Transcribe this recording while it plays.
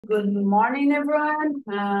Good morning, everyone.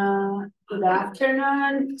 Good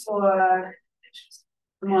afternoon for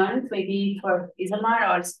one, maybe for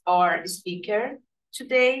Isamar or speaker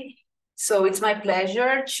today. So it's my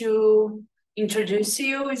pleasure to introduce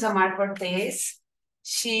you, Isamar Cortés.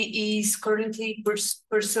 She is currently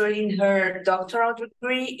pursuing her doctoral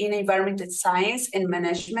degree in environmental science and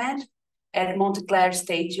management at Montclair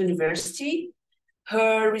State University.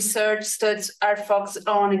 Her research studies are focused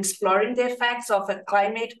on exploring the effects of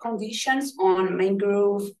climate conditions on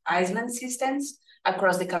mangrove island systems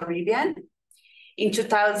across the Caribbean. In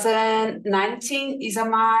 2019,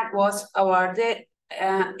 Isamar was awarded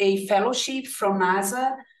a fellowship from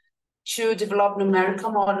NASA to develop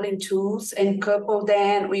numerical modeling tools and couple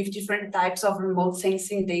them with different types of remote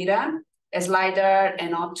sensing data, as LiDAR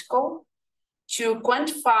and optical, to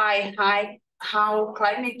quantify how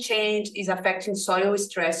climate change is affecting soil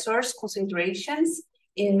stressors concentrations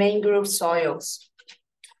in mangrove soils.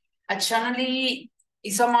 Additionally,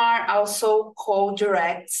 Isamar also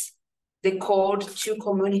co-directs the Code to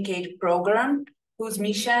Communicate program, whose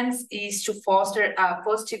mission is to foster a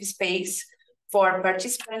positive space for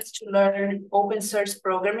participants to learn open source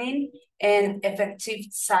programming and effective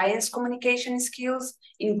science communication skills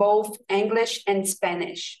in both English and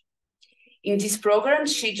Spanish. In this program,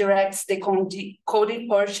 she directs the coding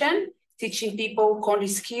portion, teaching people coding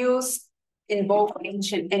skills in both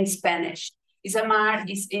English and Spanish. Isamar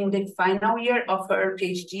is in the final year of her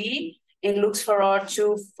PhD and looks forward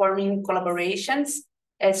to forming collaborations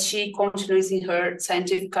as she continues in her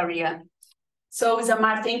scientific career. So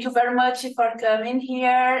Isamar, thank you very much for coming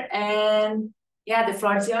here, and yeah, the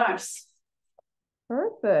floor is yours.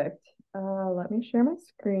 Perfect. Let me share my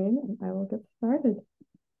screen and I will get started.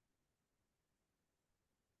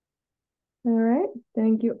 All right,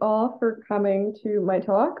 thank you all for coming to my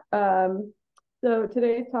talk. So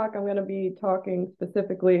today's talk, I'm going to be talking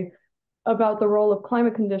specifically about the role of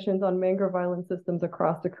climate conditions on mangrove island systems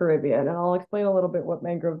across the Caribbean, and I'll explain a little bit what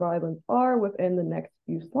mangrove islands are within the next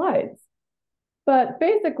few slides. But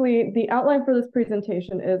basically, the outline for this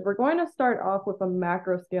presentation is we're going to start off with a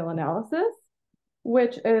macro scale analysis,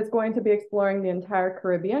 which is going to be exploring the entire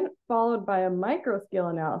Caribbean, followed by a micro scale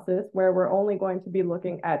analysis, where we're only going to be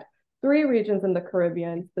looking at 3 regions in the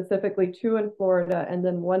Caribbean, specifically 2 in Florida and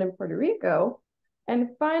then 1 in Puerto Rico. And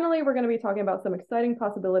finally, we're going to be talking about some exciting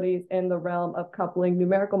possibilities in the realm of coupling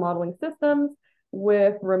numerical modeling systems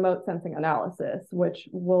with remote sensing analysis, which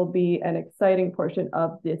will be an exciting portion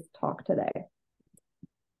of this talk today.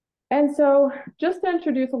 And so just to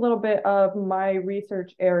introduce a little bit of my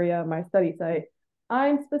research area, my study site,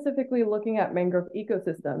 I'm specifically looking at mangrove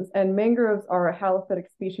ecosystems, and mangroves are a halophytic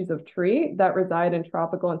species of tree that reside in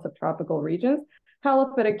tropical and subtropical regions.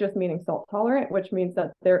 Halophytic just meaning salt tolerant, which means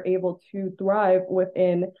that they're able to thrive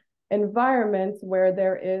within environments where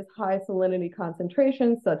there is high salinity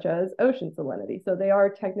concentrations, such as ocean salinity. So they are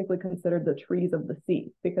technically considered the trees of the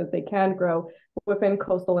sea because they can grow within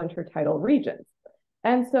coastal intertidal regions.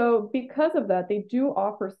 And so because of that, they do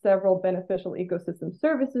offer several beneficial ecosystem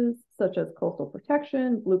services, such as coastal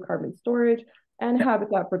protection, blue carbon storage, and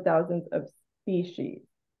habitat for thousands of species.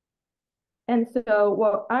 And so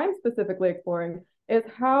what I'm specifically exploring is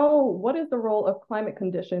what is the role of climate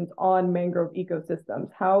conditions on mangrove ecosystems?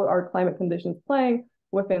 How are climate conditions playing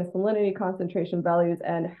within salinity concentration values,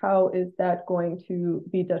 and how is that going to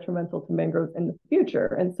be detrimental to mangroves in the future?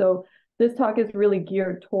 And so this talk is really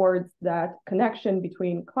geared towards that connection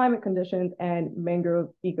between climate conditions and mangrove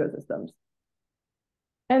ecosystems.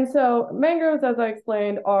 And so mangroves, as I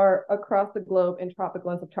explained, are across the globe in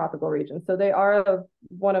tropical and subtropical regions. So they are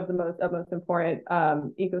one of the most important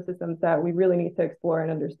ecosystems that we really need to explore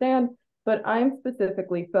and understand. But I'm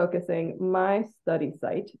specifically focusing my study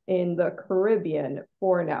site in the Caribbean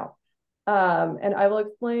for now. And I will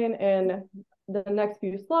explain in the next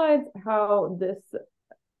few slides how this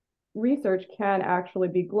research can actually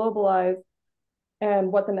be globalized and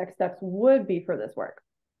what the next steps would be for this work.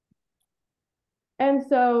 And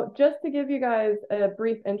so just to give you guys a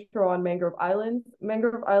brief intro on mangrove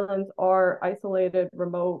islands are isolated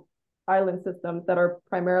remote island systems that are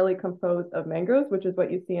primarily composed of mangroves, which is what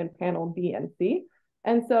you see in panel B and C.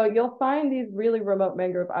 And so you'll find these really remote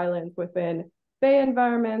mangrove islands within bay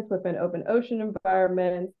environments, within open ocean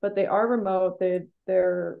environments, but they are remote,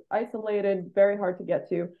 they're isolated, very hard to get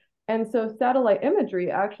to. And so satellite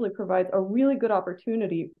imagery actually provides a really good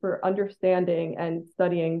opportunity for understanding and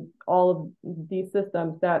studying all of these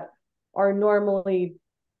systems that are normally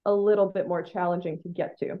a little bit more challenging to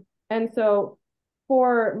get to. And so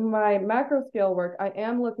for my macro scale work, I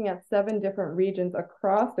am looking at 7 different regions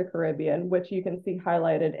across the Caribbean, which you can see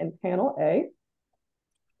highlighted in panel A.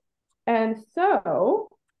 And so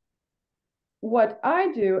what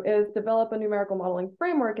I do is develop a numerical modeling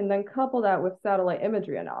framework and then couple that with satellite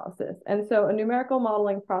imagery analysis. And so a numerical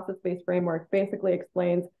modeling process-based framework basically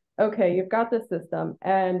explains, okay, you've got this system,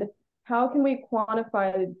 and how can we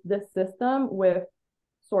quantify this system with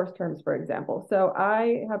source terms, for example? So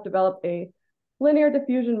I have developed a linear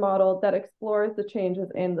diffusion model that explores the changes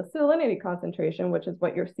in the salinity concentration, which is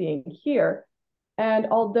what you're seeing here. And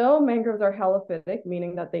although mangroves are halophytic,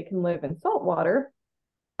 meaning that they can live in salt water,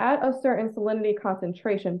 at a certain salinity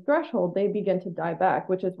concentration threshold, they begin to die back,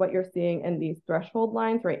 which is what you're seeing in these threshold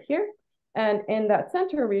lines right here. And in that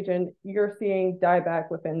center region, you're seeing dieback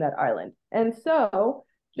within that island. And so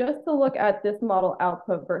just to look at this model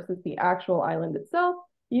output versus the actual island itself,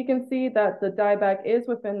 you can see that the dieback is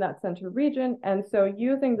within that center region. And so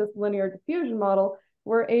using this linear diffusion model,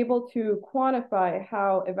 we're able to quantify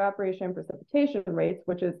how evaporation and precipitation rates,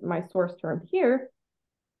 which is my source term here,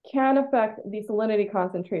 can affect the salinity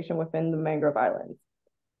concentration within the mangrove islands.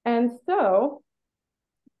 And so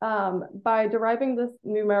by deriving this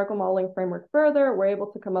numerical modeling framework further, we're able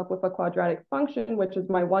to come up with a quadratic function, which is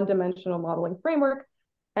my one-dimensional modeling framework.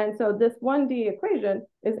 And so this 1D equation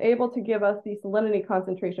is able to give us the salinity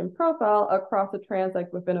concentration profile across a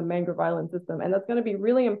transect within a mangrove island system. And that's going to be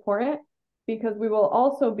really important because we will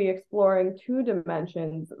also be exploring 2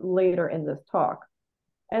 dimensions later in this talk.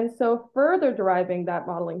 And so further deriving that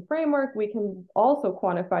modeling framework, we can also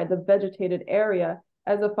quantify the vegetated area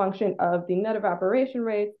as a function of the net evaporation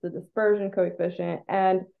rates, the dispersion coefficient,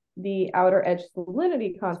 and the outer edge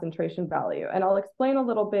salinity concentration value. And I'll explain a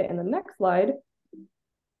little bit in the next slide.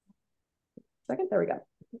 There we go.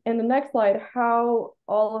 In the next slide, how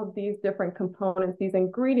all of these different components, these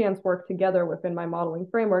ingredients work together within my modeling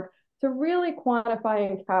framework to really quantify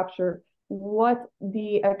and capture what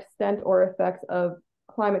the extent or effects of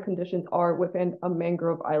climate conditions are within a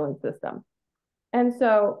mangrove island system. And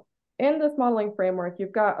so in this modeling framework,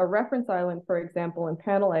 you've got a reference island, for example, in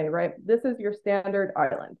panel A, right? This is your standard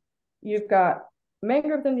island. You've got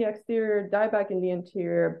mangroves in the exterior, dieback in the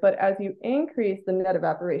interior, but as you increase the net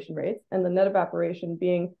evaporation rates, and the net evaporation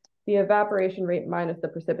being the evaporation rate minus the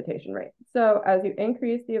precipitation rate. So as you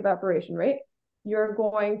increase the evaporation rate, you're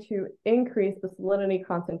going to increase the salinity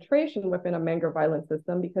concentration within a mangrove island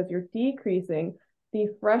system because you're decreasing the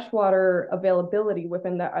freshwater availability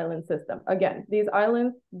within that island system. Again, these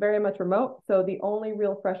islands very much remote, so the only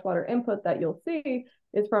real freshwater input that you'll see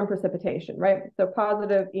is from precipitation, right? So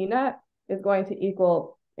positive E net is going to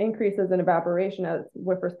equal increases in evaporation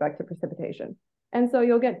with respect to precipitation. And so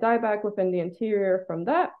you'll get dieback within the interior from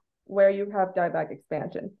that, where you have dieback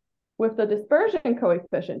expansion. With the dispersion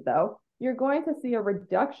coefficient, though, you're going to see a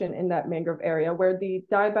reduction in that mangrove area where the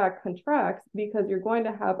dieback contracts because you're going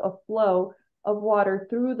to have a flow of water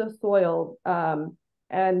through the soil,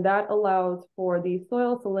 and that allows for the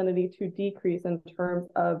soil salinity to decrease in terms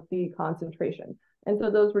of the concentration. And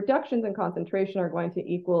so those reductions in concentration are going to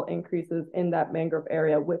equal increases in that mangrove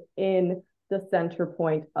area within the center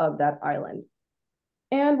point of that island.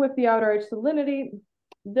 And with the outer edge salinity,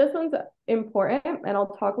 this one's important, and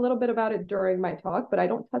I'll talk a little bit about it during my talk, but I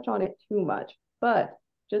don't touch on it too much. But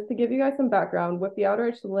just to give you guys some background, with the outer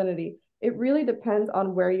edge salinity, it really depends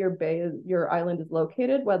on where your island is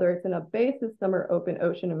located, whether it's in a bay system or open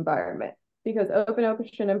ocean environment, because open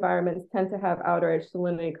ocean environments tend to have outer edge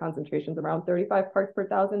salinity concentrations around 35 parts per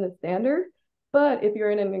thousand as standard. But if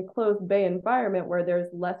you're in an enclosed bay environment where there's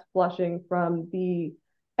less flushing from the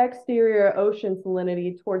exterior ocean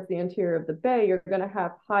salinity towards the interior of the bay, you're going to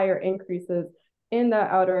have higher increases in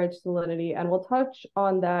that outer edge salinity. And we'll touch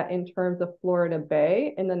on that in terms of Florida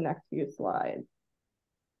Bay in the next few slides.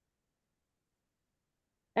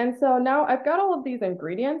 And so now I've got all of these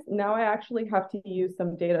ingredients. Now I actually have to use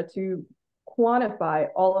some data to quantify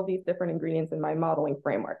all of these different ingredients in my modeling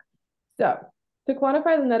framework. So to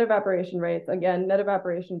quantify the net evaporation rates, again, net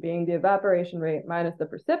evaporation being the evaporation rate minus the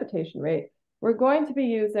precipitation rate, we're going to be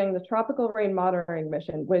using the Tropical Rain Monitoring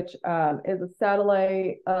Mission, which is a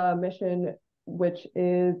satellite mission, which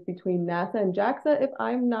is between NASA and JAXA, if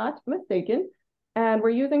I'm not mistaken. And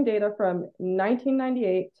we're using data from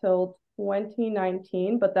 1998 till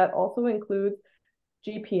 2019, but that also includes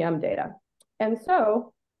GPM data. And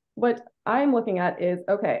so what I'm looking at is,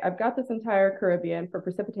 okay, I've got this entire Caribbean for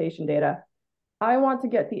precipitation data. I want to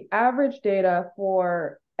get the average data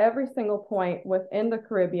for every single point within the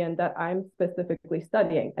Caribbean that I'm specifically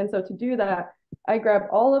studying. And so to do that, I grab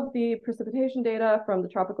all of the precipitation data from the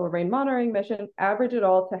Tropical Rain Monitoring Mission, average it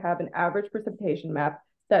all to have an average precipitation map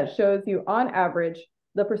that shows you on average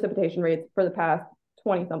the precipitation rates for the past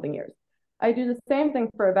 20-something years. I do the same thing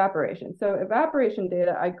for evaporation. So evaporation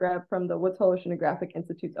data I grab from the Woods Hole Oceanographic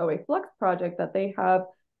Institute's OA Flux project that they have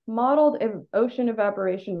modeled ocean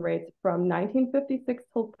evaporation rates from 1956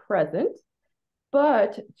 till present.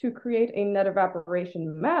 But to create a net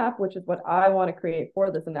evaporation map, which is what I want to create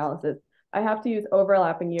for this analysis, I have to use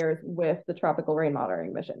overlapping years with the tropical rain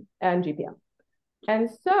monitoring mission and GPM. And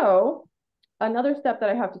so another step that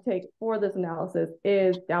I have to take for this analysis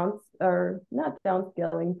is not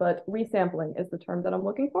downscaling, but resampling is the term that I'm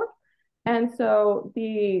looking for. And so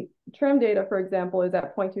the trim data, for example, is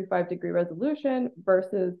at 0.25 degree resolution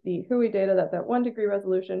versus the HUI data that's at 1 degree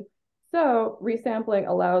resolution. So resampling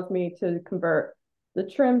allows me to convert the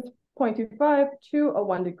trim's 0.25 to a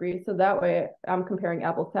 1 degree. So that way I'm comparing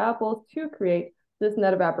apples to apples to create this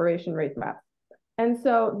net evaporation rates map. And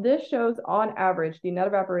so this shows on average the net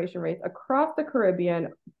evaporation rates across the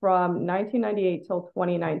Caribbean from 1998 till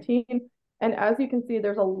 2019. And as you can see,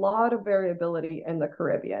 there's a lot of variability in the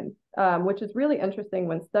Caribbean, which is really interesting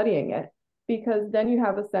when studying it, because then you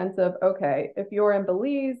have a sense of, okay, if you're in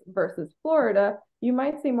Belize versus Florida, you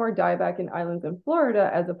might see more dieback in islands in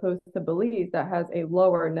Florida as opposed to Belize that has a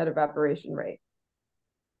lower net evaporation rate.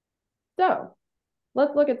 So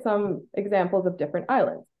let's look at some examples of different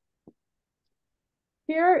islands.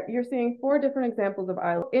 Here, you're seeing 4 different examples of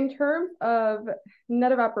islands. In terms of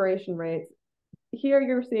net evaporation rates, here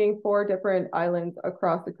you're seeing 4 different islands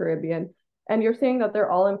across the Caribbean, and you're seeing that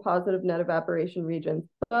they're all in positive net evaporation regions.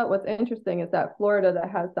 But what's interesting is that Florida,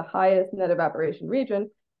 that has the highest net evaporation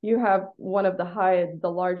region, you have one of the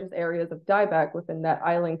largest areas of dieback within that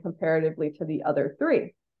island comparatively to the other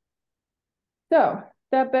 3. So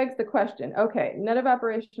that begs the question, okay, net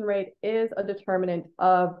evaporation rate is a determinant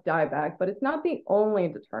of dieback, but it's not the only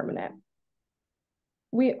determinant.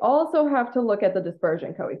 We also have to look at the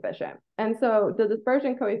dispersion coefficient. And so the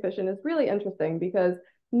dispersion coefficient is really interesting because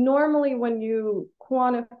normally when you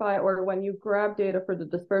quantify or when you grab data for the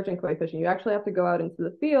dispersion coefficient, you actually have to go out into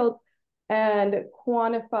the field and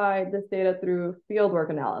quantify this data through fieldwork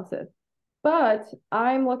analysis. But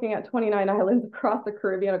I'm looking at 29 islands across the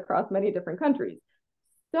Caribbean, across many different countries.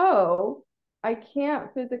 So I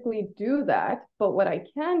can't physically do that, but what I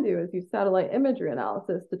can do is use satellite imagery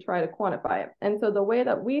analysis to try to quantify it. And so the way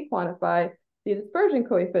that we quantify the dispersion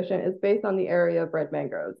coefficient is based on the area of red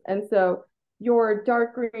mangroves. And so your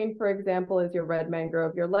dark green, for example, is your red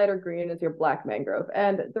mangrove, your lighter green is your black mangrove.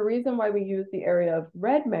 And the reason why we use the area of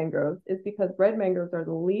red mangroves is because red mangroves are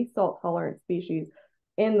the least salt tolerant species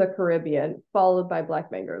in the Caribbean, followed by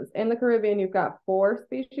black mangroves. In the Caribbean, you've got 4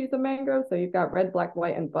 species of mangroves. So you've got red, black,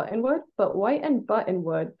 white, and buttonwood. But white and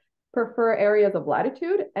buttonwood prefer areas of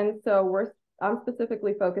latitude. And so I'm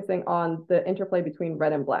specifically focusing on the interplay between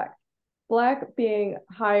red and black. Black being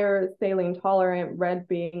higher saline tolerant, red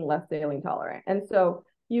being less saline tolerant. And so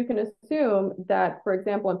you can assume that, for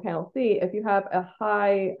example, in panel C, if you have a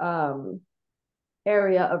high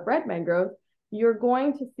area of red mangroves, you're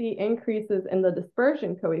going to see increases in the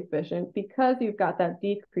dispersion coefficient because you've got that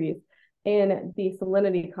decrease in the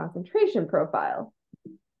salinity concentration profile.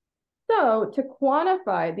 So to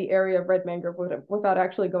quantify the area of red mangrove without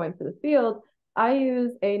actually going to the field, I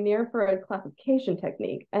use a near-infrared classification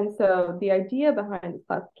technique. And so the idea behind this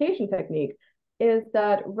classification technique is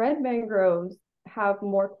that red mangroves have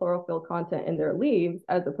more chlorophyll content in their leaves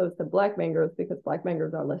as opposed to black mangroves because black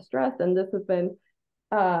mangroves are less stressed. And this has been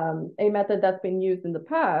a method that's been used in the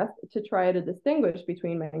past to try to distinguish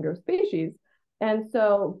between mangrove species. And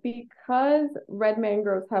so because red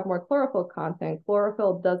mangroves have more chlorophyll content,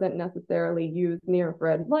 chlorophyll doesn't necessarily use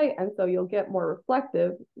near-infrared light, and so you'll get more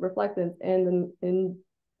reflectance in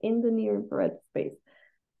the near-infrared space.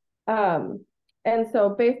 And so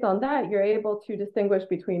based on that, you're able to distinguish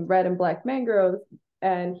between red and black mangroves.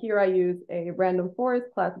 And here I use a random forest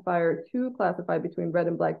classifier to classify between red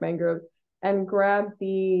and black mangroves and grab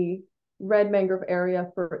the red mangrove area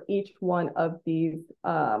for each one of these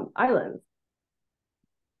islands.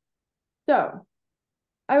 So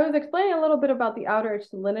I was explaining a little bit about the outer edge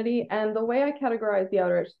salinity, and the way I categorize the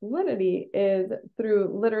outer edge salinity is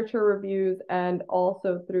through literature reviews and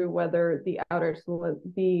also through whether the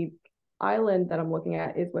the island that I'm looking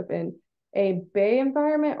at is within a bay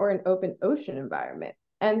environment or an open ocean environment.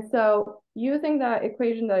 And so using that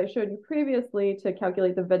equation that I showed you previously to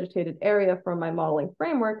calculate the vegetated area from my modeling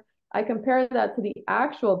framework, I compare that to the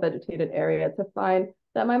actual vegetated area to find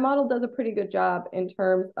that my model does a pretty good job in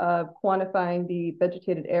terms of quantifying the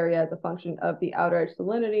vegetated area as a function of the outer edge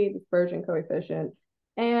salinity, dispersion coefficient,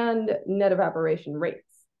 and net evaporation rates.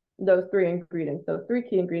 Those 3 ingredients, those 3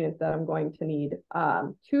 key ingredients that I'm going to need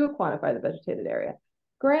to quantify the vegetated area.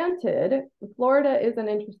 Granted, Florida is an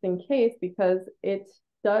interesting case because it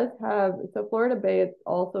does have, so Florida Bay is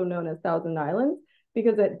also known as Thousand Islands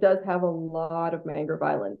because it does have a lot of mangrove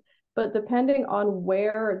islands. but depending on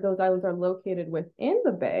where those islands are located within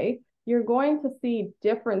the bay, you're going to see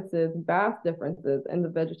differences, vast differences in the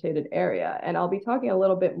vegetated area. And I'll be talking a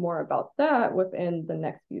little bit more about that within the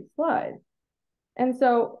next few slides. And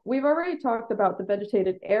so we've already talked about the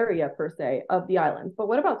vegetated area per se of the islands, but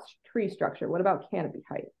what about tree structure? What about canopy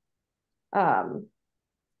height?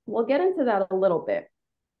 We'll get into that a little bit.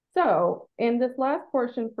 So in this last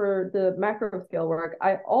portion for the macro scale work,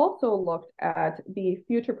 I also looked at the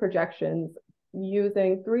future projections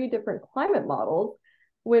using 3 different climate models,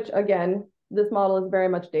 which again, this model is very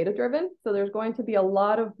much data driven. So there's going to be a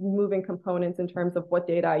lot of moving components in terms of what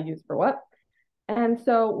data I use for what. And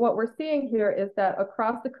so what we're seeing here is that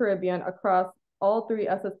across the Caribbean, across all 3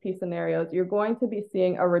 SSP scenarios, you're going to be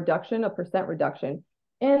seeing a reduction, a percent reduction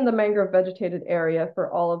in the mangrove vegetated area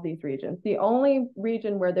for all of these regions. The only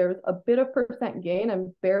region where there's a bit of percent gain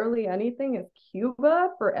and barely anything is Cuba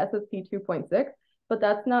for SSP 2.6, but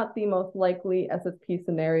that's not the most likely SSP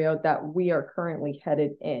scenario that we are currently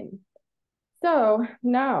headed in. So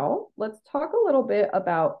now let's talk a little bit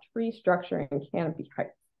about tree structure and canopy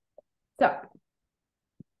heights. So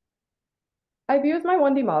I've used my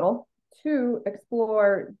 1D model to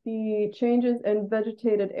explore the changes in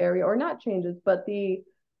vegetated area, or not changes, but the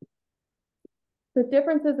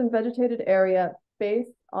differences in vegetated area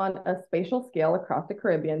based on a spatial scale across the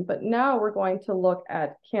Caribbean. But now we're going to look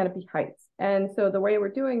at canopy heights. And so the way we're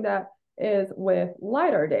doing that is with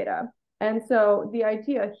LiDAR data. And so the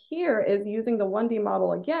idea here is using the 1D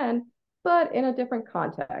model again, but in a different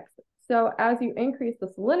context. So as you increase the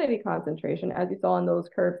salinity concentration, as you saw in those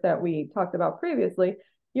curves that we talked about previously,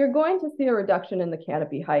 you're going to see a reduction in the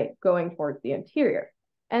canopy height going towards the interior.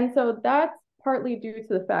 And so that's partly due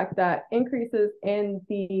to the fact that increases in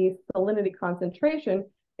the salinity concentration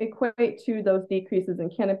equate to those decreases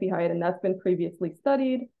in canopy height, and that's been previously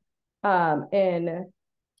studied in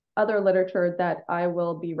other literature that I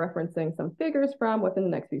will be referencing some figures from within the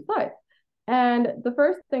next few slides. And the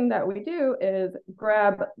first thing that we do is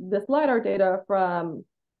grab this LiDAR data from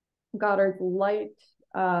Goddard's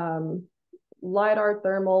LiDAR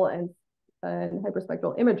thermal and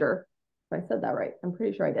hyperspectral imager. If I said that right, I'm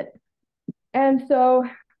pretty sure I did. And so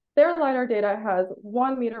their LiDAR data has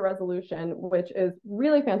 1 meter resolution, which is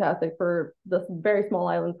really fantastic for the very small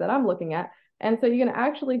islands that I'm looking at. And so you can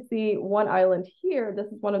actually see one island here. This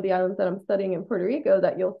is one of the islands that I'm studying in Puerto Rico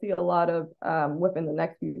that you'll see a lot of within the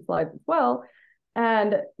next few slides as well.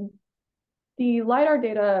 And the LiDAR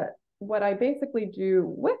data, what I basically do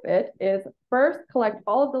with it is first collect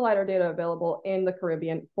all of the LiDAR data available in the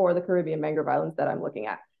Caribbean for the Caribbean mangrove islands that I'm looking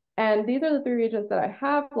at. And these are the 3 regions that I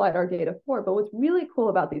have LiDAR data for. But what's really cool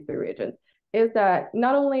about these 3 regions is that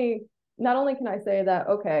not only can I say that,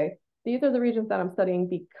 okay, these are the regions that I'm studying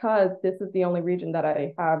because this is the only region that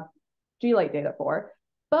I have G-Light data for,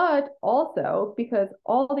 but also because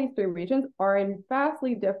all these 3 regions are in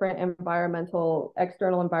vastly different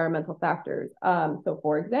external environmental factors. So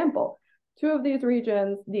for example, 2 of these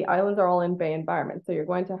regions, the islands are all in bay environments. So you're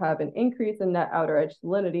going to have an increase in net outer edge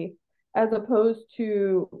salinity as opposed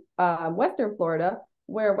to Western Florida,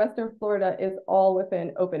 where Western Florida is all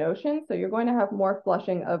within open ocean. So you're going to have more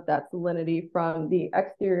flushing of that salinity from the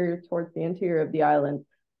exterior towards the interior of the island.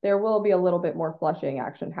 There will be a little bit more flushing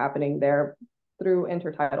action happening there through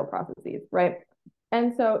intertidal processes, right?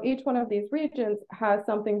 And so each one of these regions has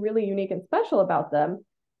something really unique and special about them.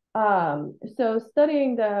 So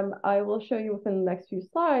studying them, I will show you within the next few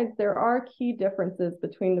slides, there are key differences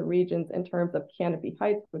between the regions in terms of canopy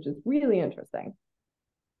heights, which is really interesting.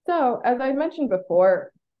 So as I mentioned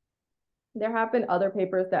before, there have been other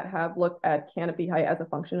papers that have looked at canopy height as a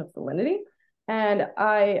function of salinity. And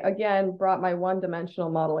I, again, brought my 1-dimensional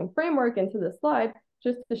modeling framework into this slide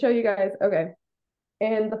just to show you guys, okay,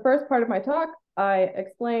 in the first part of my talk, I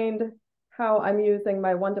explained how I'm using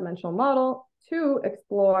my 1-dimensional model to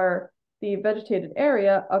explore the vegetated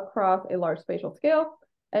area across a large spatial scale.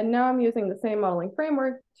 And now I'm using the same modeling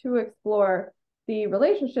framework to explore the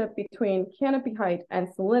relationship between canopy height and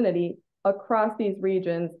salinity across these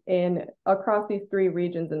regions across these 3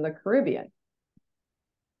 regions in the Caribbean.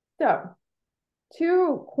 So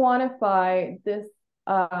to quantify this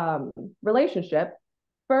relationship,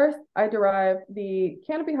 first I derived the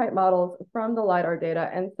canopy height models from the LiDAR data.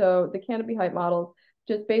 And so the canopy height models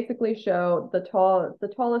just basically show the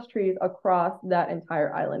tallest trees across that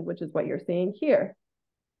entire island, which is what you're seeing here.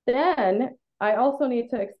 Then I also need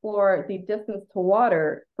to explore the distance to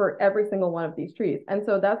water for every single one of these trees. And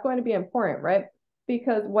so that's going to be important, right?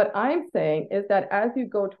 Because what I'm saying is that as you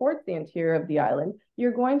go towards the interior of the island,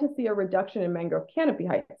 you're going to see a reduction in mangrove canopy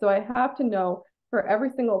height. So I have to know for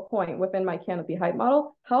every single point within my canopy height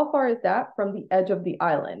model, how far is that from the edge of the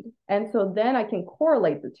island? And so then I can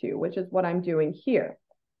correlate the two, which is what I'm doing here.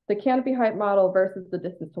 The canopy height model versus the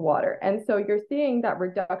distance to water. And so you're seeing that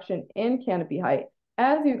reduction in canopy height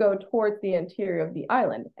as you go towards the interior of the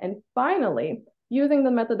island. And finally, using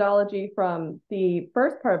the methodology from the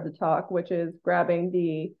first part of the talk, which is grabbing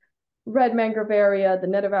the red mangrove area, the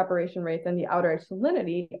net evaporation rates, and the outer edge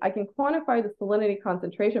salinity, I can quantify the salinity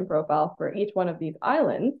concentration profile for each one of these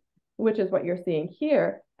islands, which is what you're seeing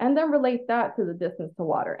here, and then relate that to the distance to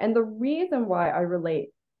water. And the reason why I relate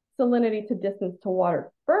salinity to distance to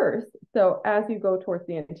water first, so as you go towards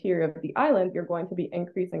the interior of the island, you're going to be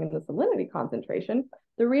increasing in the salinity concentration.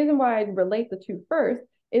 The reason why I relate the two first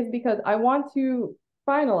is because I want to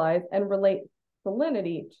finalize and relate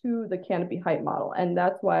salinity to the canopy height model. And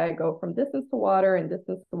that's why I go from distance to water and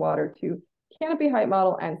distance to water to canopy height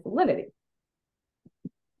model and salinity.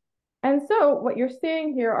 And so what you're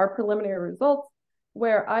seeing here are preliminary results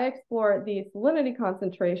where I explore the salinity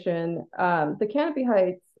concentration, the canopy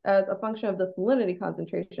heights as a function of the salinity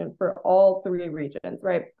concentration for all three regions,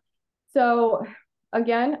 right? So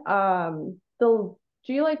again, the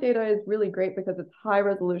geolite data is really great because it's high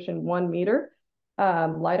resolution 1 meter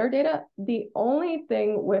LiDAR data. The only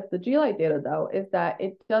thing with the geolite data though is that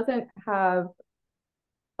it doesn't have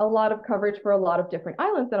a lot of coverage for a lot of different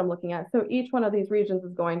islands that I'm looking at. So each one of these regions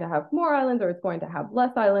is going to have more islands or it's going to have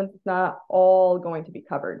less islands. It's not all going to be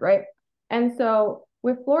covered, right? And so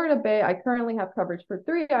with Florida Bay, I currently have coverage for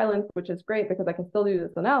 3 islands, which is great because I can still do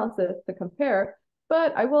this analysis to compare,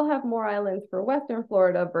 but I will have more islands for Western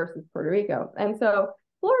Florida versus Puerto Rico. And so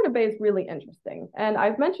Florida Bay is really interesting. And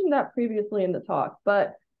I've mentioned that previously in the talk,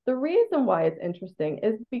 but the reason why it's interesting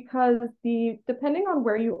is because depending on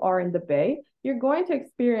where you are in the bay, you're going to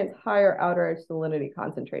experience higher outer edge salinity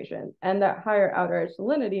concentration. And that higher outer edge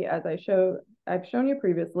salinity, as I've shown you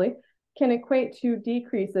previously, can equate to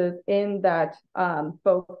decreases in that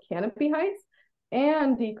both canopy heights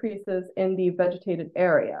and decreases in the vegetated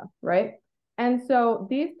area, right? And so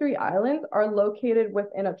these 3 islands are located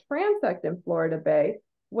within a transect in Florida Bay,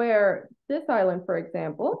 where this island, for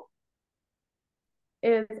example,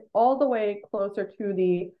 is all the way closer to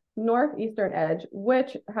the northeastern edge,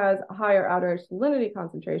 which has higher outer edge salinity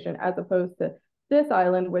concentration, as opposed to this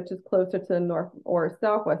island, which is closer to the north or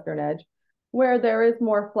southwestern edge, where there is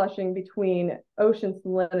more flushing between ocean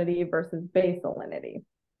salinity versus bay salinity.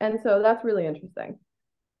 And so that's really interesting.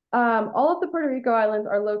 All of the Puerto Rico islands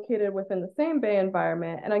are located within the same bay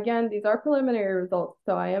environment. And again, these are preliminary results,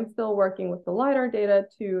 so I am still working with the LiDAR data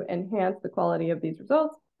to enhance the quality of these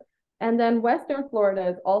results. And then Western Florida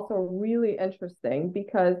is also really interesting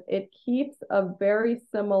because it keeps a very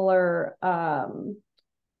similar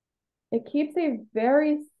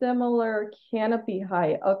canopy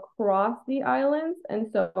height across the islands. And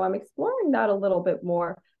so I'm exploring that a little bit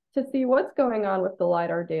more to see what's going on with the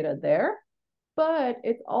LiDAR data there. But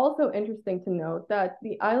it's also interesting to note that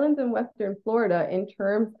the islands in Western Florida, in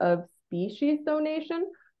terms of species donation,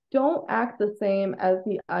 don't act the same as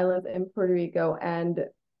the islands in Puerto Rico and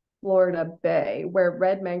Florida Bay, where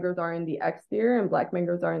red mangroves are in the exterior and black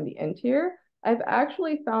mangroves are in the interior. I've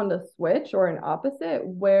actually found a switch or an opposite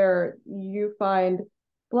where you find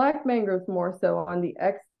black mangroves more so on the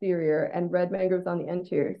exterior and red mangroves on the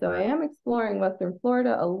interior. So I am exploring Western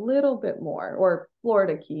Florida a little bit more, or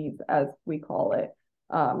Florida Keys as we call it.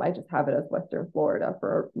 I just have it as Western Florida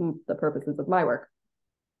for the purposes of my work.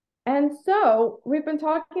 And so we've been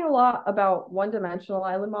talking a lot about one-dimensional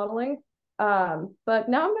island modeling, but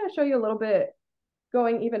now I'm going to show you a little bit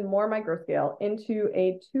going even more microscale into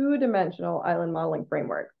a 2-dimensional island modeling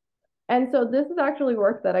framework. And so this is actually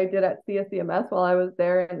work that I did at CSCMS while I was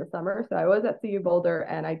there in the summer. So I was at CU Boulder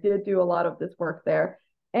and I did do a lot of this work there.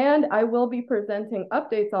 And I will be presenting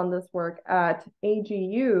updates on this work at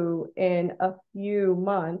AGU in a few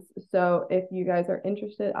months. So if you guys are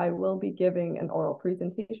interested, I will be giving an oral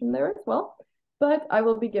presentation there as well. But I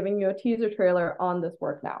will be giving you a teaser trailer on this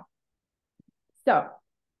work now. So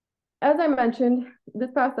as I mentioned, this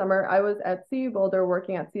past summer, I was at CU Boulder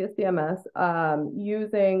working at CSCMS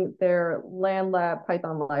using their Land Lab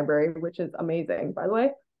Python library, which is amazing, by the way,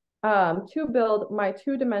 to build my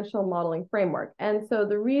 2-dimensional modeling framework. And so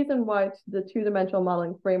the reason why the 2-dimensional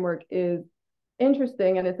modeling framework is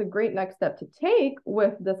interesting and it's a great next step to take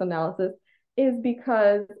with this analysis is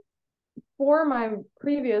because for my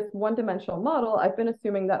previous 1-dimensional model, I've been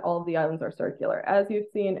assuming that all of the islands are circular. As you've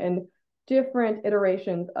seen in different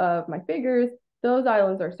iterations of my figures, those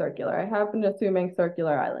islands are circular. I have been assuming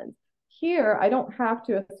circular islands. Here, I don't have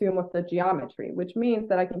to assume with the geometry, which means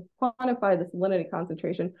that I can quantify the salinity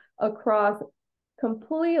concentration across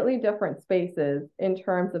completely different spaces in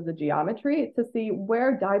terms of the geometry to see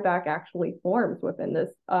where dieback actually forms within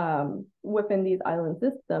this within these island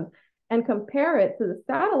systems, and compare it to the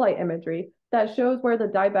satellite imagery that shows where the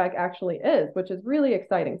dieback actually is, which is really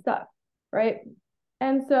exciting stuff, right?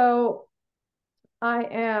 And so I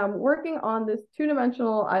am working on this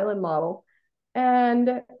two-dimensional island model,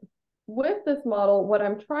 and with this model, what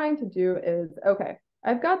I'm trying to do is, okay,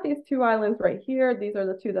 I've got these two islands right here. These are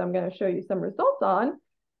the two that I'm going to show you some results on.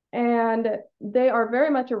 And they are very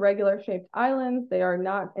much irregular shaped islands. They are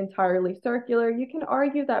not entirely circular. You can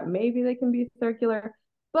argue that maybe they can be circular,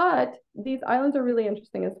 but these islands are really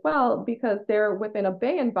interesting as well because they're within a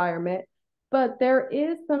bay environment, but there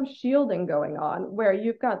is some shielding going on where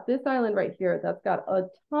you've got this island right here that's got a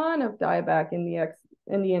ton of dieback in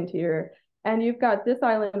the interior. And you've got this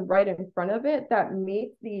island right in front of it that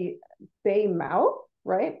meets the bay mouth,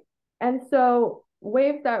 right? And so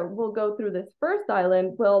waves that will go through this first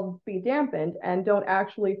island will be dampened and don't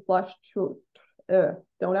actually flush to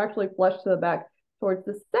the back towards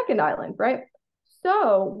the second island, right?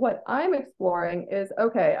 So what I'm exploring is,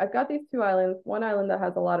 okay, I've got these two islands, one island that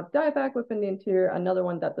has a lot of dieback within the interior, another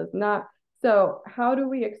one that does not. So how do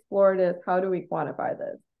we explore this? How do we quantify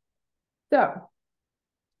this? So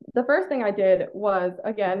the first thing I did was,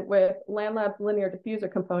 again, with LandLab's linear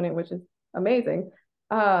diffuser component, which is amazing,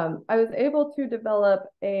 I was able to develop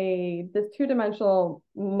this two-dimensional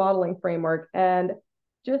modeling framework. And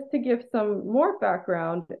just to give some more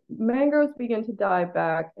background, mangroves begin to die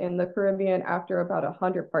back in the Caribbean after about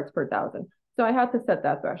 100 parts per thousand. So I had to set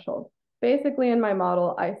that threshold. Basically, in my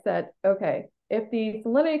model, I said, okay, if the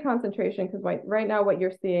salinity concentration, because right now what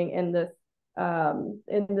you're seeing in this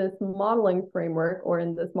modeling framework, or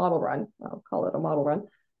in this model run, I'll call it a model run,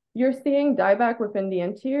 you're seeing dieback within the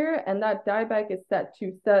interior, and that dieback is set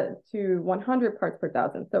to 100 parts per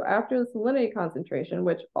thousand. So after the salinity concentration,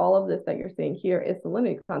 which all of this that you're seeing here is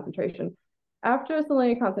salinity concentration, after the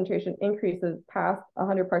salinity concentration increases past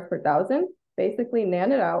 100 parts per thousand, basically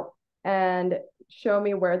nan it out and show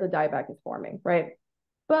me where the dieback is forming, right?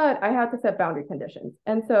 But I had to set boundary conditions.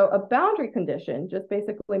 And so a boundary condition just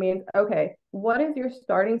basically means, okay, what is your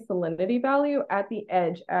starting salinity value at the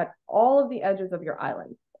edge, at all of the edges of your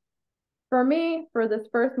island? For me, for this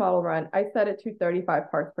first model run, I set it to 35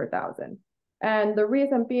 parts per thousand. And the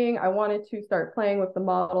reason being, I wanted to start playing with the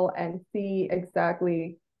model and see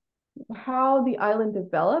exactly how the island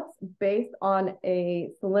develops based on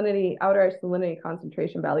a outer edge salinity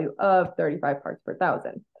concentration value of 35 parts per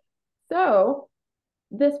thousand. So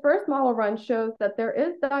this first model run shows that there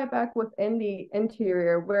is dieback within the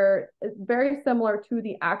interior, where it's very similar to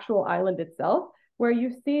the actual island itself, where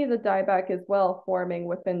you see the dieback as well forming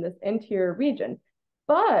within this interior region.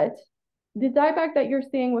 But the dieback that you're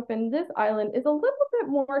seeing within this island is a little bit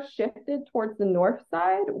more shifted towards the north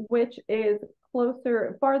side, which is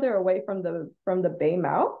farther away from the bay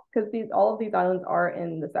mouth, because all of these islands are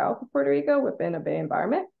in the south of Puerto Rico within a bay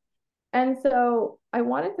environment. And so I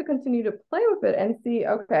wanted to continue to play with it and see,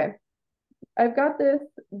 okay, I've got this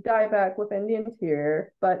dieback within the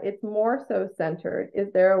interior, but it's more so centered.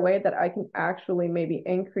 Is there a way that I can actually maybe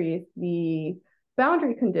increase the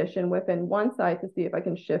boundary condition within one side to see if I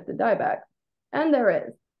can shift the dieback? And there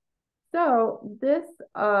is. So this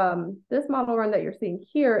model run that you're seeing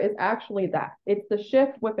here is actually that. It's the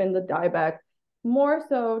shift within the dieback, more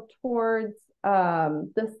so towards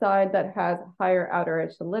the side that has higher outer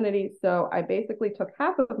edge salinity. So I basically took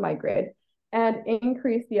half of my grid and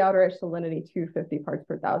increased the outer edge salinity to 50 parts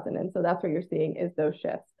per thousand. And so that's what you're seeing is those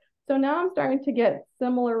shifts. So now I'm starting to get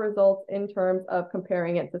similar results in terms of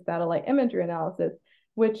comparing it to satellite imagery analysis,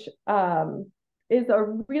 which is a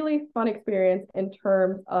really fun experience in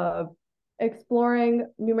terms of exploring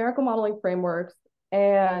numerical modeling frameworks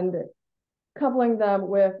and coupling them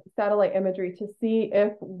with satellite imagery to see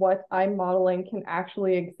if what I'm modeling can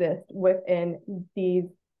actually exist within these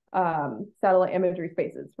satellite imagery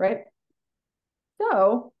spaces, right?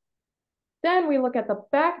 So then we look at the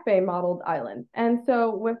Back Bay modeled island. And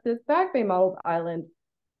so with this Back Bay modeled island,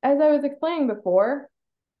 as I was explaining before,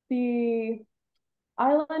 the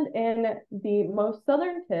island in the most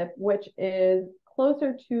southern tip, which is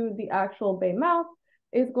closer to the actual bay mouth,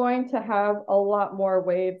 is going to have a lot more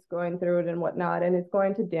waves going through it and whatnot, and it's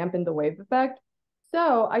going to dampen the wave effect.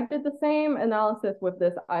 So I did the same analysis with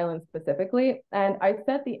this island specifically, and I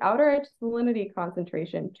set the outer edge salinity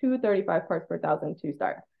concentration to 35 parts per thousand to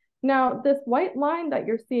start. Now, this white line that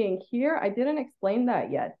you're seeing here, I didn't explain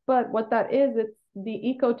that yet, but what that is, it's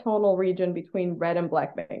the ecotonal region between red and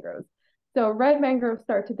black mangroves. So red mangroves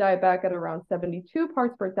start to die back at around 72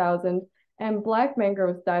 parts per thousand, and black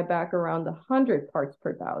mangroves die back around 100 parts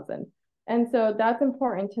per thousand. And so that's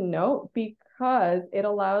important to note because it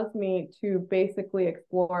allows me to basically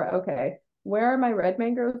explore, okay, where are my red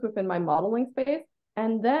mangroves within my modeling space?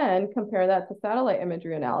 And then compare that to satellite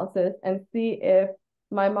imagery analysis and see if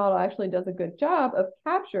my model actually does a good job of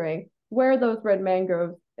capturing where those red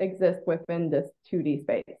mangroves exist within this 2D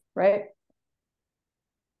space, right?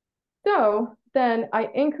 So then I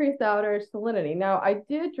increased the outer edge salinity. Now I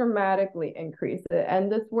did dramatically increase it, and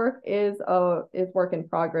this work is work in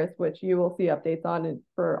progress, which you will see updates on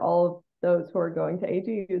for all of those who are going to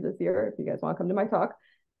AGU this year. If you guys want to come to my talk,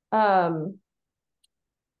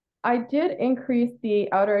 I did increase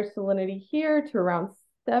the outer edge salinity here to around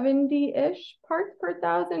 70-ish parts per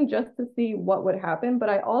thousand just to see what would happen, but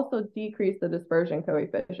I also decreased the dispersion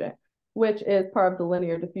coefficient, which is part of the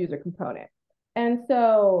linear diffuser component. And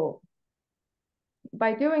so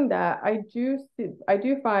by doing that, I do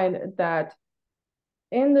find that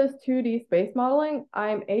in this 2D space modeling,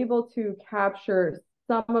 I'm able to capture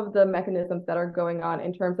some of the mechanisms that are going on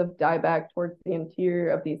in terms of dieback towards the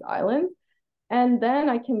interior of these islands. And then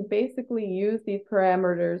I can basically use these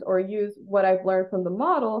parameters or use what I've learned from the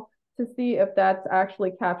model to see if that's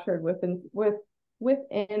actually captured within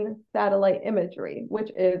satellite imagery, which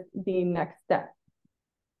is the next step.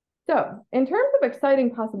 So in terms of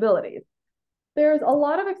exciting possibilities, there's a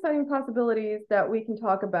lot of exciting possibilities that we can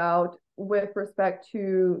talk about with respect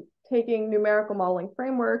to taking numerical modeling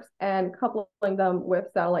frameworks and coupling them with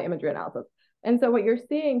satellite imagery analysis. And so what you're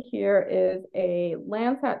seeing here is a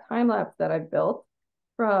Landsat time-lapse that I've built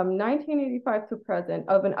from 1985 to present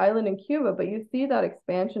of an island in Cuba, but you see that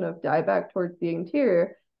expansion of dieback towards the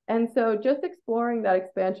interior. And so just exploring that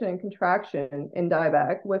expansion and contraction in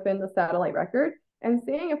dieback within the satellite record and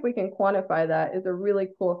seeing if we can quantify that is a really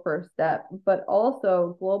cool first step, but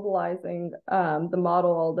also globalizing the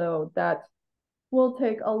model, although that will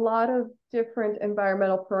take a lot of different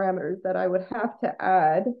environmental parameters that I would have to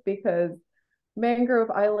add because mangrove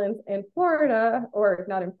islands in Florida, or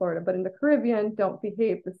not in Florida, but in the Caribbean, don't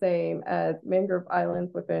behave the same as mangrove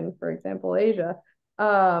islands within, for example, Asia.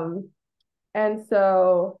 And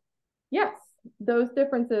so, yes, those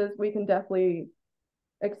differences, we can definitely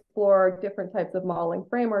explore different types of modeling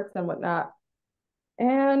frameworks and whatnot.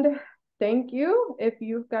 And thank you. If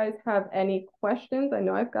you guys have any questions, I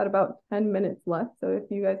know I've got about 10 minutes left. So if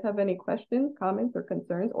you guys have any questions, comments, or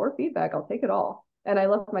concerns, or feedback, I'll take it all. And I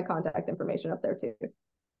left my contact information up there too.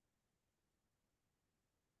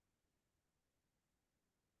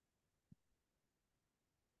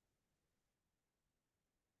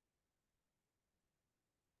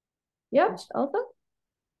 Yep, Elsa?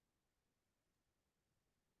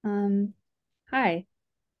 Hi.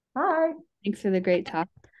 Hi. Thanks for the great talk.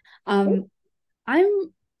 I'm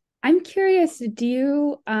curious,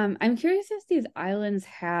 I'm curious if these islands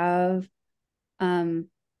have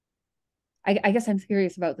I guess I'm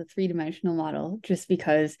curious about the three-dimensional model just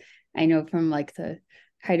because I know from like the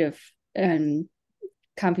kind of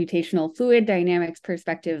computational fluid dynamics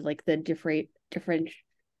perspective, like the different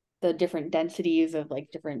densities of like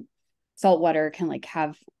different salt water can like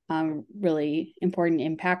have really important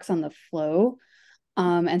impacts on the flow.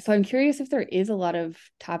 And so I'm curious if there is a lot of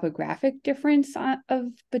topographic difference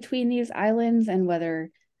between these islands and whether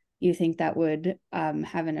you think that would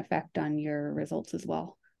have an effect on your results as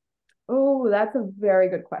well. Oh, that's a very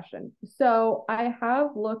good question. So I have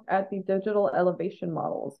looked at the digital elevation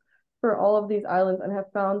models for all of these islands and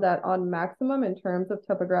have found that on maximum in terms of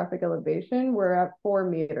topographic elevation, we're at 4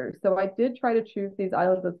 meters. So I did try to choose these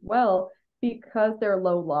islands as well because they're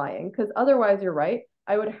low lying, because otherwise you're right.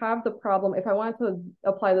 I would have the problem if I wanted to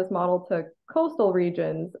apply this model to coastal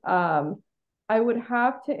regions, I would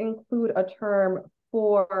have to include a term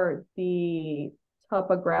for the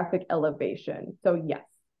topographic elevation. So yes.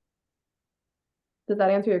 Does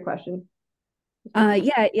that answer your question?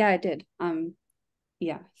 Yeah, it did.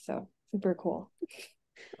 Yeah, so super cool.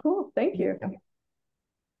 Cool, thank you.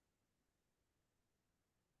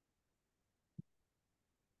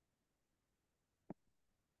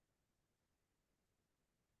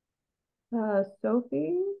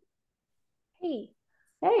 Sophie? Hey.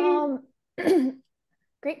 Hey.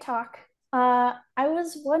 Great talk. I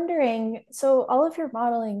was wondering, so all of your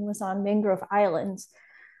modeling was on mangrove islands,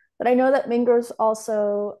 but I know that mangroves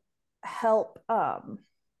also help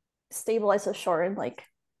stabilize the shore in like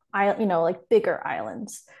like bigger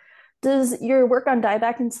islands. Does your work on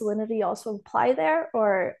dieback and salinity also apply there,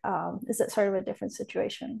 or is it sort of a different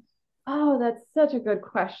situation? Oh, that's such a good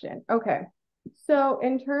question. Okay. So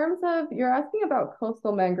in terms of, you're asking about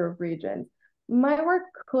coastal mangrove regions, my work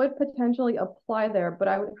could potentially apply there, but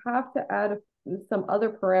I would have to add some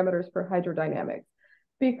other parameters for hydrodynamics.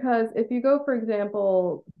 Because if you go, for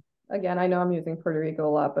example, again, I know I'm using Puerto Rico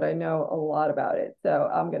a lot, but I know a lot about it. So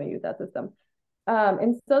I'm going to use that system.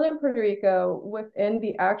 In southern Puerto Rico, within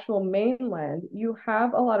the actual mainland, you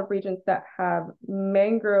have a lot of regions that have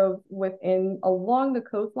mangroves along the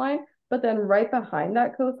coastline, but then right behind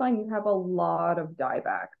that coastline, you have a lot of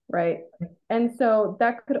dieback, right? And so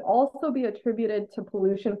that could also be attributed to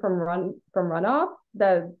pollution from runoff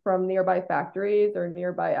from nearby factories or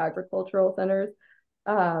nearby agricultural centers.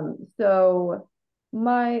 So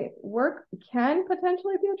my work can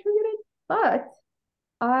potentially be attributed, but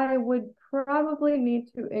I would probably need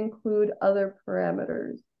to include other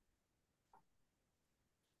parameters.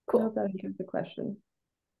 Cool. I hope that answers the question.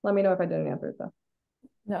 Let me know if I didn't answer it though.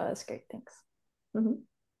 No, that's great. Thanks. Mm-hmm.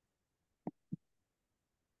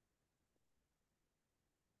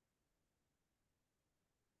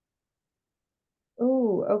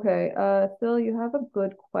 Oh, okay. Phil, you have a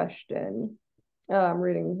good question. I'm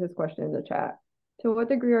reading his question in the chat. To what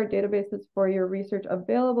degree are databases for your research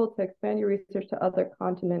available to expand your research to other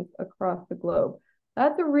continents across the globe?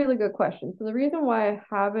 That's a really good question. So the reason why I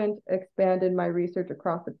haven't expanded my research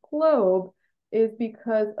across the globe is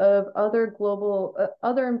because of other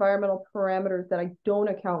other environmental parameters that I don't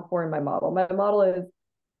account for in my model. My model is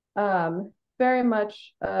very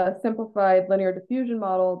much a simplified linear diffusion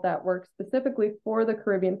model that works specifically for the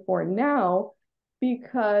Caribbean for now,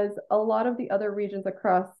 because a lot of the other regions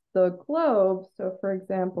across the globe, so for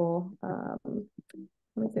example, let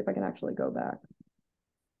me see if I can actually go back.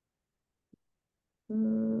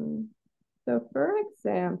 So for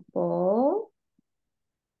example,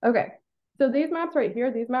 okay, so these maps right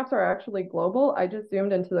here, these maps are actually global. I just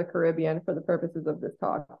zoomed into the Caribbean for the purposes of this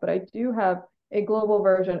talk, but I do have a global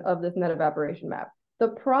version of this net evaporation map. The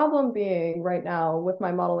problem being right now with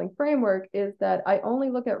my modeling framework is that I only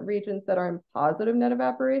look at regions that are in positive net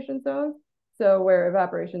evaporation zones, so where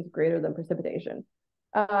evaporation is greater than precipitation.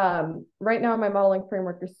 Right now, my modeling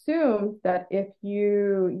framework assumes that if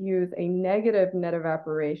you use a negative net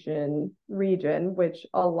evaporation region, which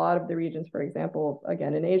a lot of the regions, for example,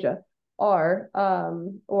 again in Asia, are,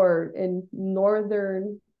 or in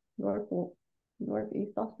Northeast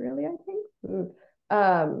Australia, I think.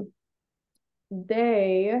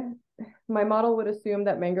 My model would assume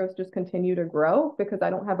that mangroves just continue to grow because I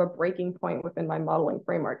don't have a breaking point within my modeling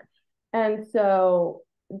framework. And so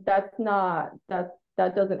that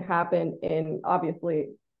doesn't happen obviously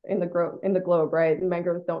in the globe, right?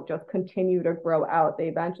 Mangroves don't just continue to grow out. They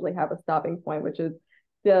eventually have a stopping point, which is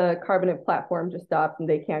the carbonate platform just stops and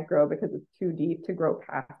they can't grow because it's too deep to grow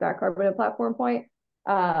past that carbonate platform point.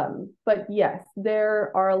 But yes,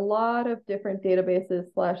 there are a lot of different databases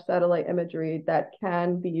 / satellite imagery that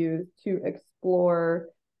can be used to explore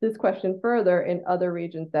this question further in other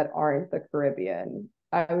regions that aren't the Caribbean.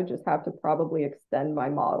 I would just have to probably extend my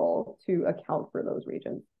model to account for those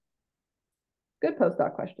regions. Good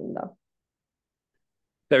postdoc question, though.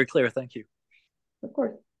 Very clear. Thank you. Of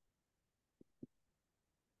course.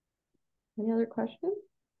 Any other questions?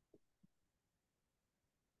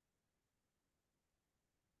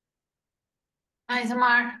 Hi,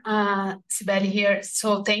 Isamar. Sibeli here.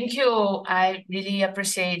 So thank you. I really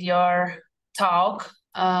appreciate your talk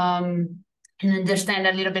and understand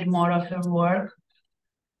a little bit more of your work.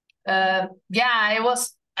 Yeah, I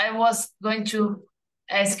was going to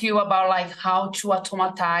ask you about like how to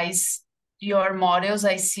automatize your models.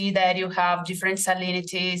 I see that you have different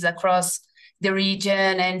salinities across the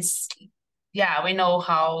region, and yeah, we know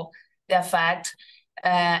how they affect.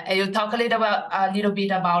 And you talk a little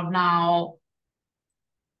bit about now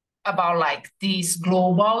about like this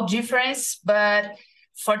global difference, but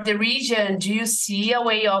for the region, do you see a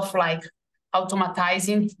way of like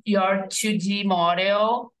automatizing your 2D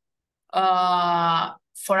model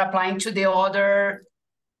for applying to the other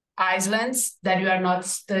islands that you are not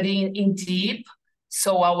studying in deep?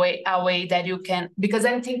 So a way that you can, because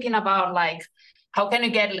I'm thinking about like, how can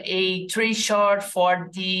you get a tree short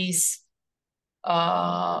for this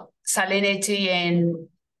salinity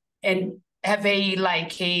and have a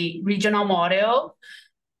regional model?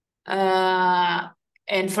 And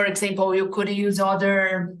for example, you could use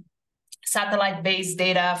other satellite-based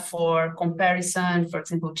data for comparison, for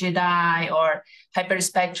example, GDI or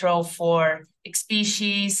hyperspectral for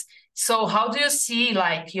species. So how do you see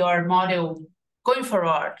like your model going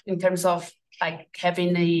forward in terms of like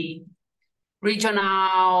having a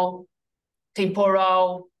regional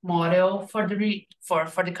temporal model for the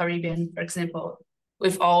Caribbean, for example,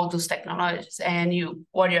 with all those technologies and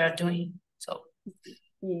what you are doing? So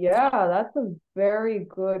yeah, that's a very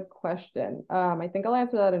good question. I think I'll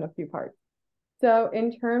answer that in a few parts. So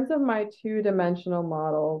in terms of my two-dimensional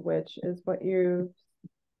model, which is what you've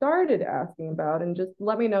started asking about, and just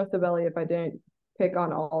let me know, Sibeli, if I didn't pick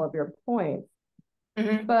on all of your points.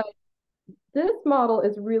 But this model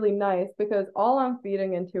is really nice because all I'm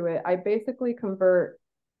feeding into it, I basically convert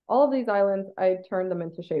all of these islands, I turn them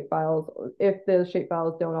into shapefiles if the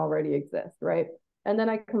shapefiles don't already exist, right? And then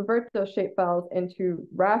I convert those shapefiles into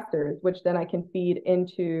rasters, which then I can feed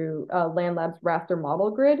into LandLab's raster model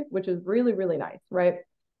grid, which is really, really nice, right?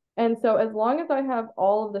 And so as long as I have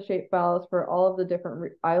all of the shapefiles for all of the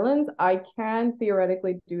different islands, I can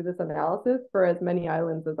theoretically do this analysis for as many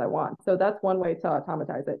islands as I want. So that's one way to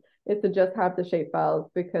automatize it, is to just have the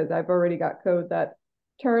shapefiles, because I've already got code that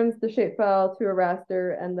turns the shapefile to a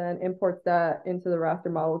raster and then imports that into the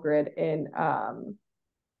raster model grid in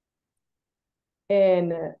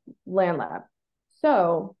LandLab.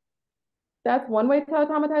 So that's one way to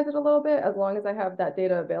automatize it a little bit, as long as I have that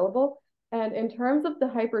data available. And in terms of the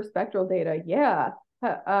hyperspectral data, yeah,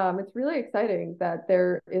 it's really exciting that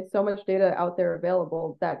there is so much data out there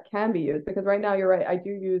available that can be used, because right now, you're right, I do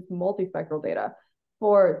use multispectral data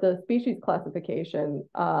for the species classification,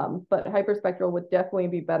 but hyperspectral would definitely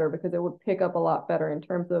be better because it would pick up a lot better in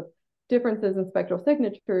terms of differences in spectral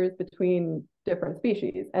signatures between different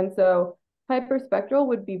species. And so hyperspectral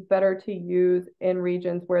would be better to use in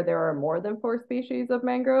regions where there are more than 4 species of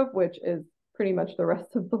mangrove, which is pretty much the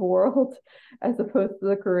rest of the world, as opposed to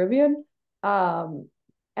the Caribbean.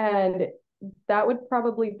 And that would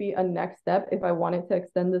probably be a next step if I wanted to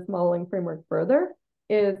extend this modeling framework further,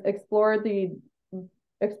 is explore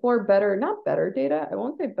better, not better data, I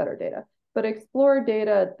won't say better data, but explore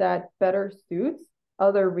data that better suits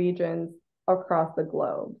other regions across the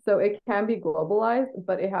globe. So it can be globalized,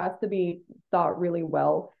 but it has to be thought really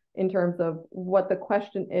well in terms of what the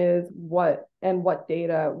question is, what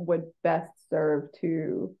data would best serve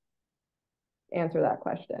to answer that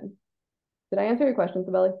question. Did I answer your question,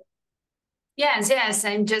 Sibeli? Yes.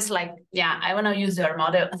 I'm just like, I want to use your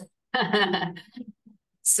model.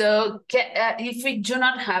 So if we do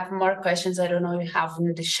not have more questions, I don't know if you have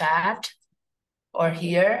in the chat or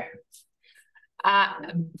here.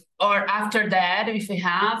 Or after that, if we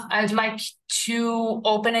have, I'd like to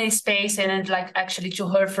open a space and I'd like actually to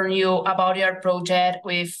hear from you about your project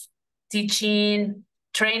with teaching,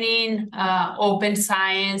 training, open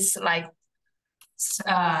science, like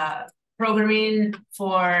programming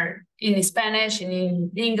in Spanish and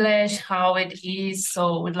in English, how it is.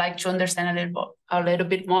 So we'd like to understand a little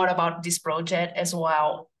bit more about this project as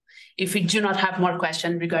well, if we do not have more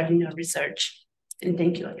questions regarding your research. And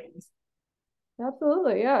thank you again.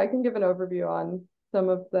 Absolutely, yeah. I can give an overview on some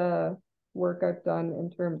of the work I've done in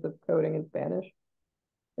terms of coding in Spanish,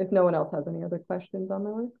 if no one else has any other questions on my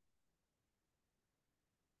work.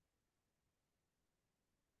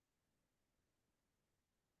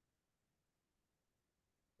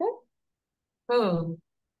 Okay. Cool.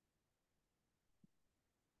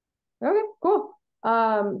 Okay, cool.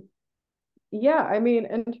 Yeah, I mean,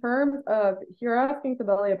 in terms of, you're asking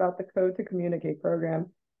Sibeli about the Code to Communicate program.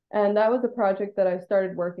 And that was a project that I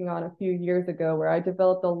started working on a few years ago, where I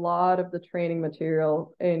developed a lot of the training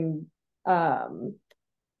material in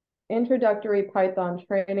introductory Python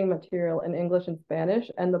training material in English and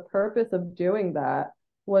Spanish. And the purpose of doing that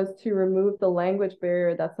was to remove the language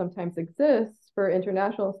barrier that sometimes exists for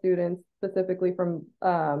international students, specifically from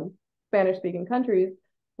Spanish-speaking countries,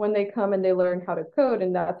 when they come and they learn how to code,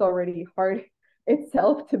 and that's already hard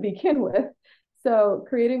itself to begin with. So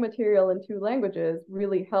creating material in 2 languages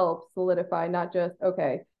really helps solidify not just,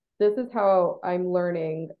 okay, this is how I'm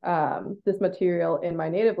learning this material in my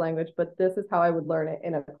native language, but this is how I would learn it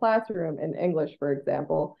in a classroom in English, for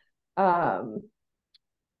example. And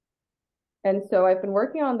so I've been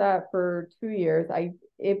working on that for 2 years.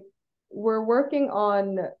 We're working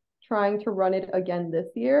on trying to run it again this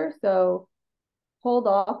year. So hold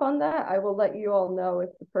off on that. I will let you all know if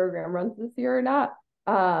the program runs this year or not.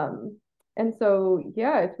 And so,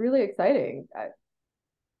 yeah, it's really exciting.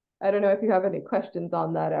 I don't know if you have any questions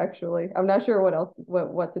on that, actually. I'm not sure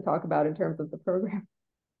what to talk about in terms of the program.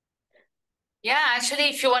 Yeah, actually,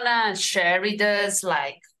 if you want to share with us,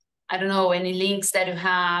 like, I don't know, any links that you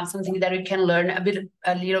have, something that we can learn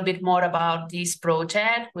a little bit more about this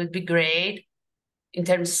project would be great. In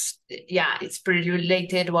terms, it's pretty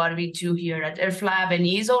related what we do here at EarthLab and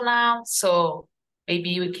ESO now. So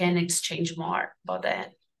maybe we can exchange more about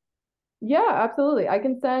that. Yeah, absolutely. I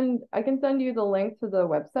can send you the link to the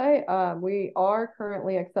website. We are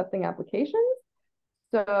currently accepting applications,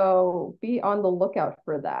 so be on the lookout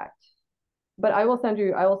for that. But I will send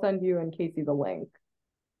you and Casey the link.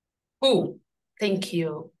 Cool. Thank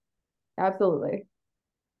you. Absolutely.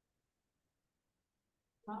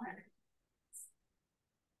 All right.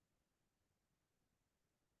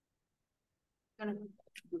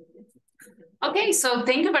 Okay, so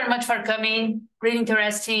thank you very much for coming. Really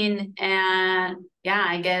interesting, and yeah,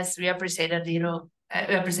 I guess we appreciate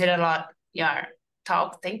we appreciate a lot your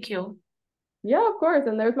talk. Thank you. Yeah, of course.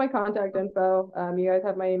 And there's my contact info. You guys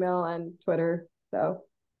have my email and Twitter. So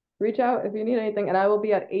reach out if you need anything. And I will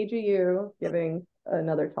be at AGU giving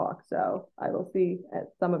another talk. So I will see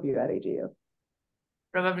some of you at AGU.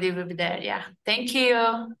 Probably will be there. Yeah. Thank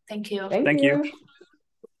you. Thank you. Thank Thank you. you.